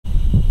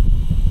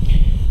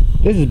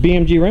This is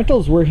BMG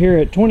Rentals. We're here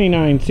at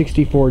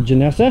 2964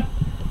 Janessa.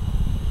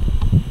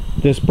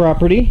 This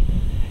property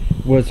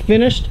was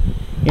finished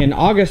in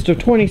August of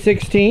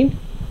 2016.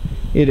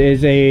 It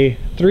is a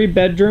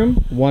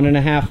 3-bedroom,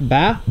 1.5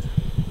 bath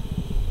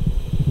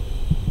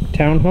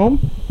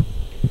townhome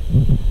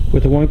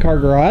with a 1-car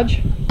garage.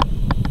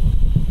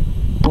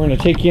 We're going to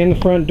take you in the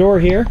front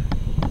door here.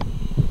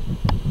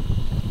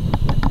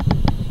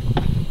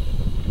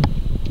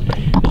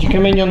 As you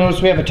come in, you'll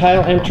notice we have a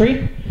tile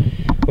entry.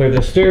 We have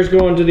the stairs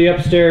going to the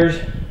upstairs,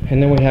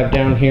 and then we have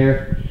down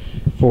here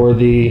for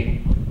the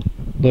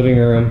living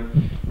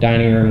room,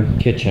 dining room,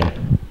 kitchen.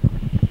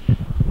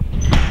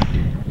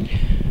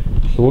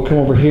 So we'll come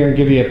over here and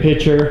give you a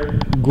picture.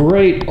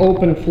 Great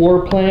open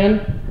floor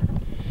plan.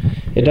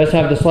 It does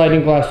have the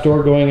sliding glass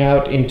door going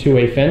out into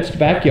a fenced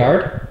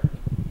backyard.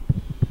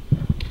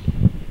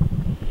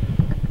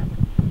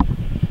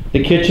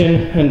 The kitchen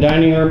and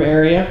dining room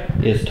area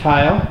is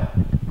tile.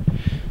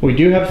 We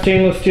do have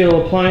stainless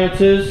steel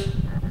appliances.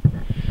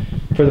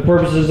 For the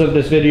purposes of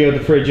this video, the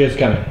fridge is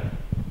coming.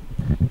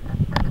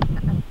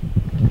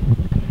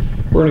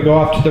 We're going to go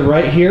off to the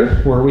right here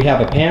where we have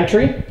a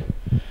pantry.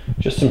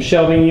 Just some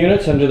shelving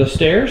units under the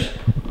stairs.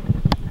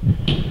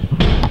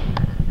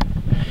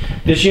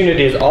 This unit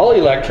is all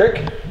electric,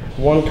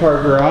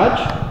 1-car garage.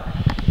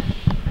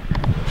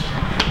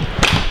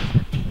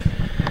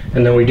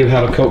 And then we do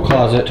have a coat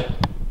closet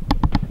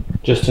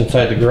just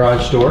inside the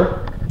garage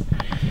door.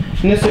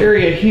 In this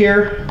area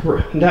here,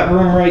 that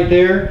room right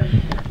there,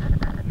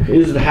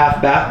 is the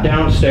half bath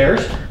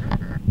downstairs.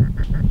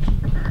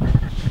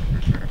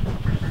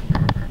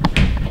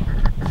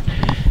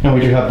 And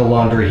we do have the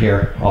laundry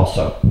here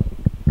also.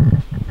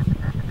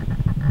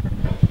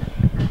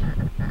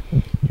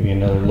 Give you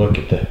another look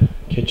at the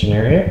kitchen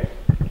area.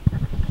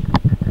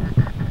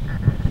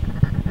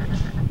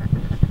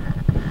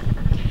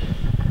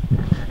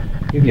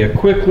 Give you a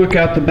quick look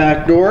out the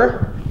back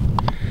door.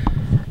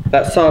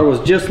 That sod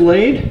was just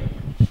laid,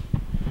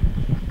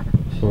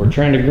 so we're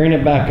trying to green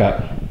it back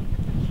up.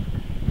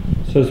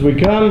 So as we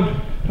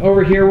come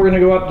over here, we're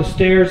going to go up the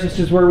stairs. This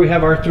is where we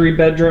have our 3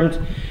 bedrooms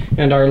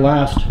and our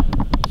last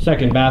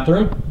 2nd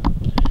bathroom.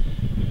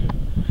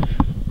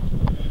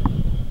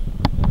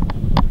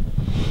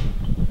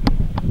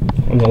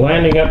 On the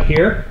landing up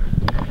here,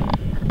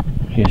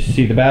 you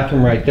see the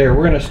bathroom right there.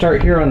 We're going to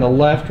start here on the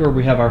left where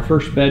we have our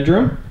 1st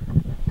bedroom.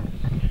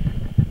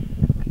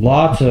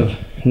 Lots of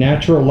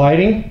natural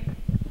lighting.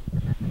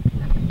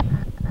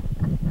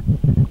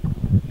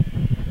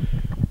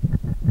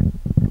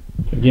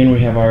 Again,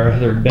 we have our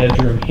other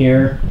bedroom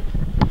here.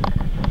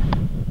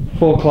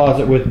 Full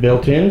closet with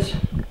built-ins.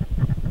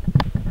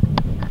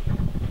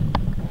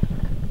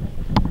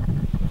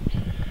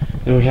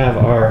 And we have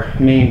our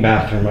main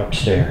bathroom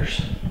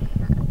upstairs.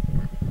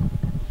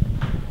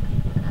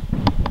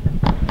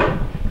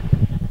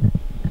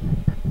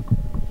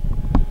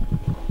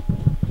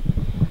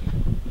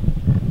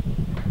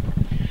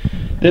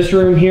 This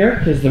room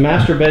here is the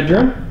master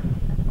bedroom.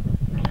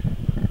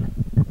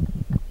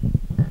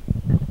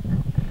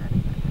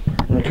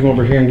 Come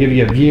over here and give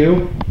you a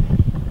view.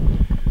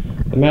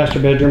 The master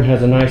bedroom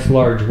has a nice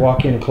large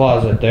walk-in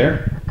closet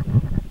there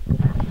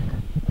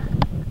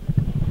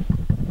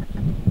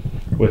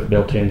with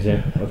built-ins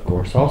in, of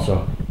course,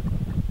 also.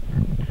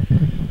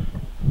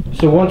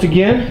 So once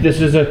again,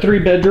 this is a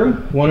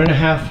 3-bedroom,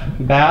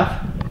 1.5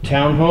 bath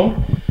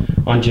townhome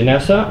on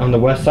Janessa on the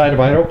west side of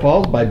Idaho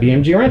Falls by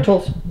BMG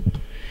Rentals.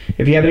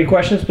 If you have any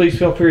questions, please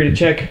feel free to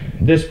check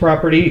this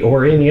property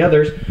or any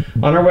others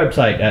on our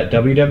website at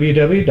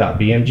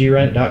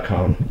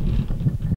www.bmgrent.com.